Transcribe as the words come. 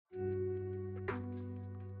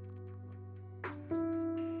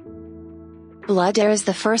Blood Heir is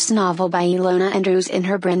the first novel by Ilona Andrews in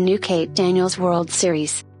her brand new Kate Daniels World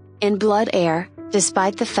series. In Blood Heir,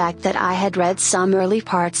 despite the fact that I had read some early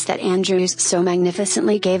parts that Andrews so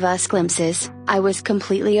magnificently gave us glimpses, I was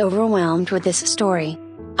completely overwhelmed with this story.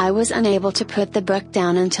 I was unable to put the book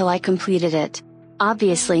down until I completed it.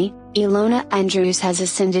 Obviously, Ilona Andrews has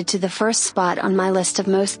ascended to the first spot on my list of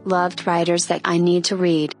most loved writers that I need to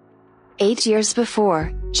read. 8 years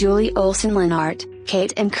before, Julie Olson Lennart,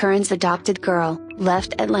 Kate and Curran's adopted girl,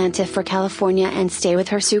 left Atlanta for California and stay with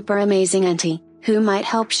her super amazing auntie, who might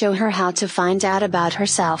help show her how to find out about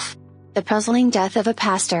herself. The puzzling death of a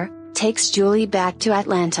pastor takes Julie back to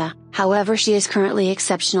Atlanta. However, she is currently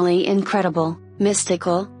exceptionally incredible,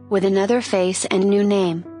 mystical, with another face and new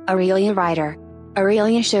name, Aurelia Ryder.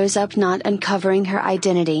 Aurelia shows up not uncovering her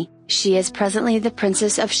identity. She is presently the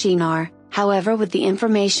Princess of Shinar, however, with the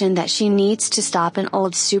information that she needs to stop an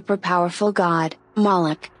old super powerful god,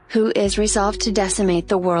 Moloch, who is resolved to decimate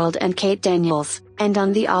the world and Kate Daniels, and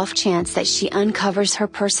on the off chance that she uncovers her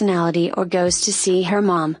personality or goes to see her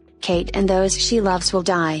mom, Kate and those she loves will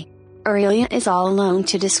die. Aurelia is all alone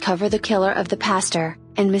to discover the killer of the pastor,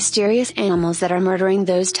 and mysterious animals that are murdering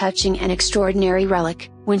those touching an extraordinary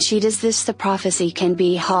relic. When she does this, the prophecy can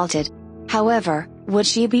be halted. However, would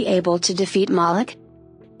she be able to defeat Moloch?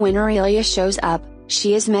 When Aurelia shows up,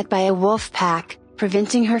 she is met by a wolf pack,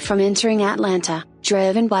 preventing her from entering Atlanta.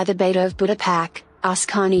 Driven by the beta of Buddha pack,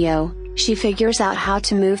 Ascanio, she figures out how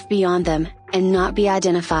to move beyond them, and not be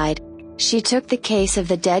identified. She took the case of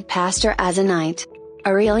the dead pastor as a knight.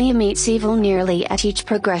 Aurelia meets evil nearly at each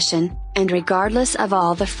progression, and regardless of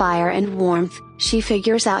all the fire and warmth, she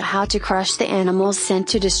figures out how to crush the animals sent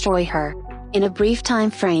to destroy her. In a brief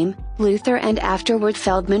time frame, Luther and afterward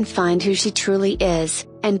Feldman find who she truly is,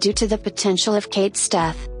 and due to the potential of Kate's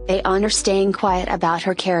death, they honor staying quiet about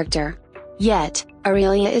her character. Yet,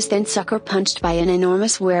 Aurelia is then sucker punched by an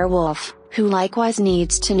enormous werewolf, who likewise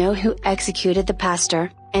needs to know who executed the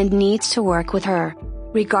pastor, and needs to work with her.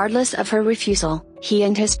 Regardless of her refusal, he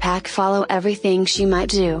and his pack follow everything she might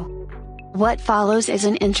do. What follows is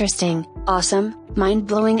an interesting, awesome,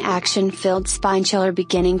 mind-blowing action-filled spine-chiller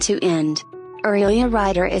beginning to end. Aurelia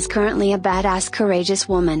Ryder is currently a badass courageous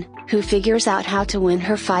woman, who figures out how to win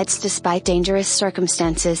her fights despite dangerous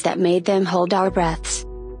circumstances that made them hold our breaths.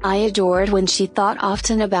 I adored when she thought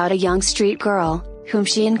often about a young street girl, whom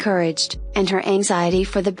she encouraged, and her anxiety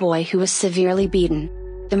for the boy who was severely beaten.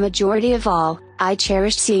 The majority of all, I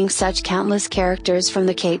cherished seeing such countless characters from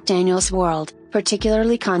the Kate Daniels world,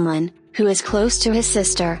 particularly Conlon, who is close to his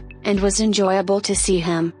sister, and was enjoyable to see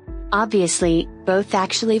him. Obviously, both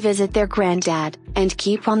actually visit their granddad, and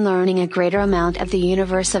keep on learning a greater amount of the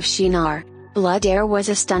universe of Shinar. Blood Heir was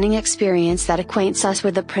a stunning experience that acquaints us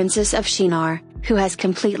with the Princess of Shinar, who has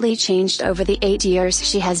completely changed over the 8 years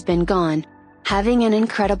she has been gone. Having an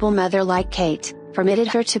incredible mother like Kate, permitted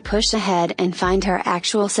her to push ahead and find her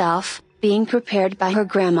actual self, being prepared by her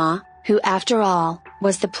grandma, who after all,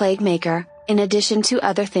 was the plague maker, in addition to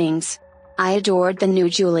other things. I adored the new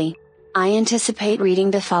Julie. I anticipate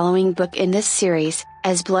reading the following book in this series,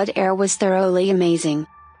 as Blood Heir was thoroughly amazing.